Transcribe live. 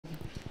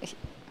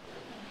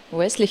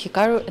Wesley,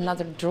 Hikaru,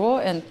 another draw,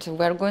 and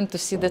we're going to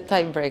see the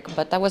tie-break.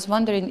 But I was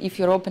wondering if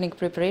your opening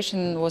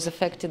preparation was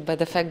affected by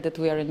the fact that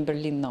we are in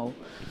Berlin now.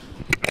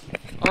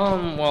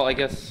 Well, I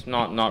guess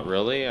not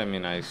really. I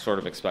mean, I sort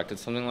of expected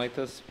something like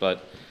this,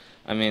 but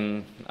I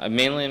mean,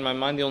 mainly in my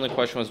mind, the only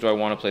question was, do I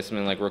want to play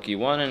something like Rookie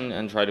 1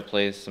 and try to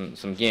play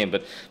some game?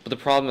 But the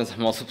problem is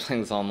I'm also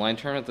playing this online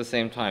tournament at the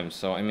same time.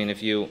 So, I mean,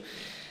 if you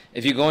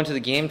go into the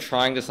game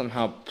trying to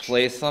somehow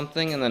play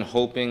something and then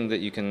hoping that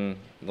you can,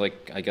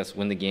 like, I guess,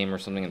 win the game or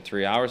something in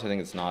 3 hours, I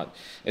think it's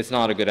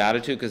not a good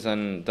attitude, because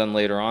then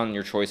later on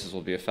your choices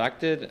will be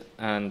affected,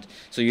 and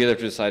so you either have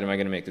to decide, am I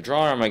going to make the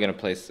draw, or am I going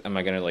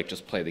to like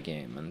just play the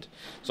game? And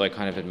so I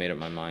kind of had made up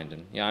my mind,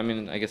 and yeah, I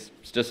mean, I guess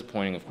it's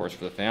disappointing, of course,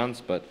 for the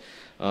fans, but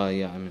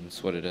yeah, I mean,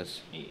 it's what it is.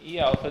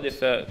 Yeah, also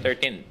this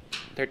 13th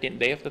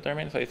day of the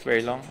tournament, so it's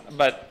very long.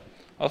 But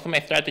also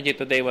my strategy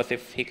today was,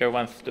 if Hikaru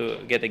wants to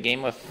get a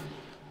game,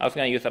 I was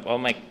going to use up all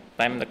my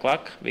time on the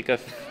clock,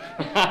 because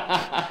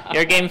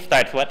your game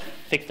starts, what,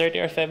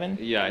 6:30 or 7?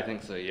 Yeah, I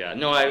think so, yeah.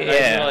 No, I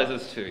realize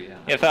this too, yeah.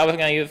 Yeah, so I was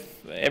going to use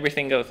every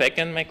single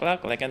second my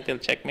clock, like until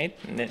checkmate,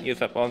 and then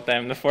use up all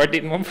time the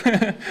 14th move.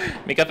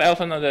 Because I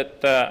also know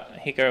that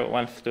Hikaru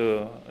wants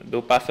to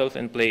do puzzles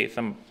and play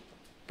some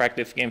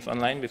practice games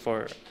online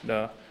before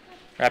the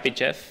rapid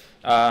chess.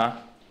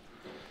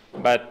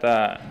 But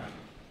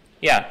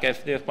yeah,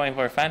 it's disappointing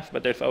for fans,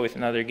 but there's always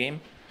another game.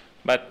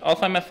 But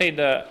also I must say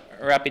the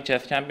Rapid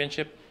Chess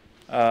Championship,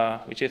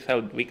 which is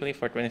held weekly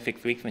for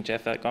 26 weeks on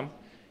chess.com,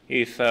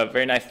 is a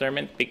very nice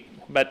tournament,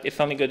 but it's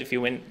only good if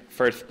you win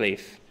first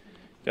place.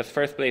 Because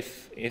first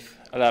place is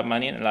a lot of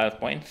money and a lot of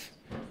points.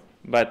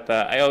 But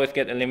I always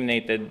get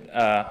eliminated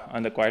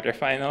on the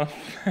quarterfinals.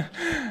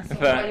 So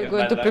how are you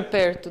going to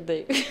prepare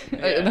today?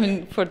 Yeah. I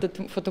mean, for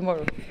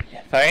tomorrow.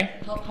 Sorry?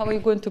 How are you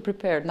going to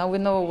prepare? Now we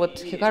know what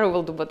Hikaru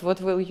will do, but what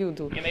will you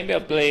do? Yeah, maybe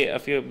I'll play a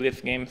few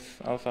Blitz games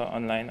also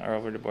online or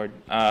over the board.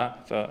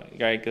 So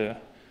try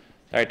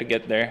to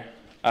get there.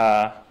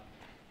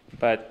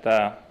 But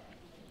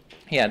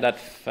yeah,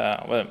 that's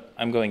what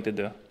I'm going to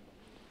do.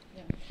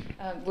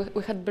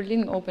 We had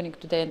Berlin opening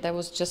today, and I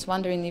was just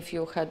wondering if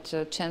you had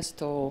a chance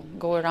to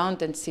go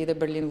around and see the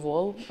Berlin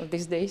Wall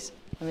these days,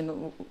 I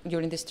mean,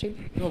 during this trip.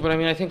 No, but I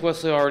mean, I think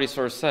Wesley already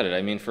sort of said it.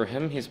 I mean, for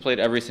him, he's played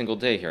every single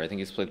day here. I think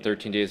he's played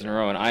 13 days in a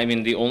row, and I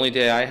mean, the only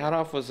day I had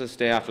off was this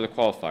day after the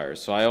qualifiers,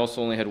 so I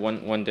also only had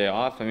one day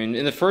off. I mean,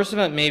 in the first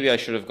event, maybe I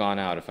should have gone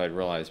out if I'd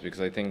realized, because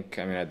I think,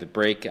 I mean, I had the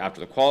break after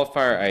the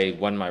qualifier, I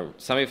won my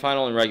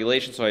semifinal in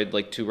regulation, so I had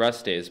like 2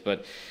 rest days,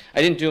 but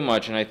I didn't do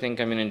much, and I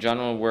think, I mean, in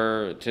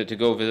general, to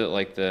go visit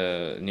like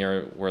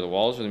near where the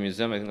walls or the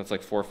museum, I think that's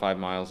like 4 or 5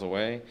 miles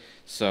away,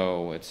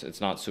 so it's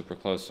not super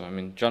close. So I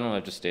mean, generally,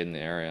 I've just stayed in the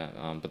area,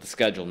 but the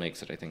schedule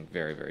makes it, I think,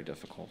 very, very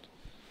difficult.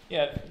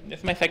 Yeah,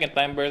 it's my second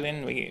time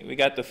Berlin. We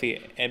got to see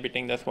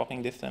everything that's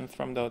walking distance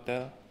from the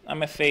hotel. I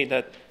must say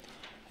that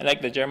I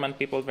like the German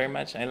people very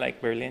much. I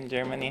like Berlin,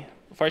 Germany.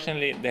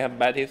 Fortunately, they have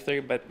bad history,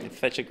 but it's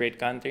such a great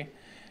country,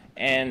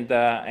 and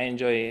I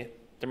enjoy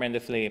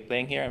tremendously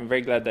playing here. I'm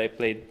very glad that I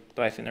played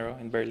twice in a row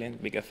in Berlin,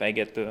 because I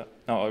get to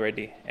know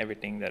already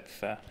everything that's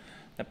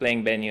the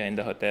playing venue and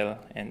the hotel,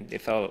 and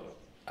it's all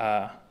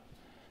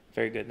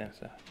very good and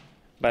stuff.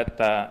 But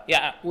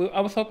yeah,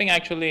 I was hoping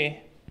actually,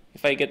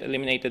 if I get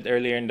eliminated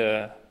earlier in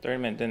the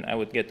tournament, then I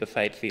would get to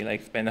sightsee,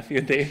 like spend a few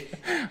days.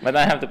 But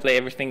I have to play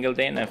every single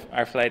day, and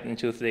our flight on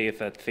Tuesday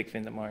is at 6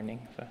 in the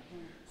morning.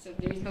 So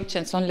there is no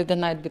chance, only the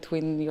night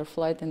between your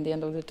flight and the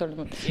end of the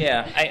tournament.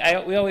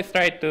 Yeah, we always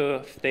try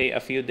to stay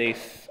a few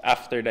days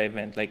after the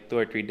event, like 2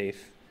 or 3 days,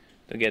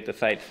 to get the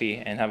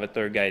sightsee and have a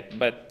tour guide.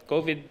 But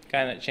COVID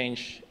kind of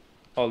changed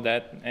all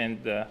that, and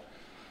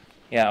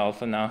yeah,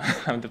 also now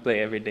I have to play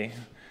every day.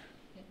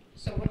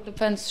 So what the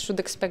fans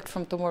should expect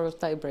from tomorrow's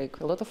tiebreak?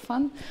 A lot of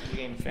fun? 2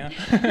 games, yeah.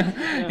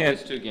 Yeah,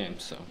 it's 2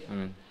 games, so I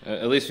mean,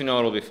 at least we know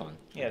it'll be fun.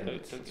 Yeah,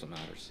 that's what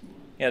matters.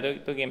 Yeah,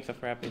 2 games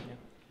of rapid. Yeah.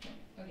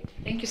 Okay.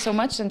 Thank you so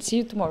much, and see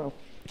you tomorrow.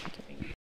 Okay.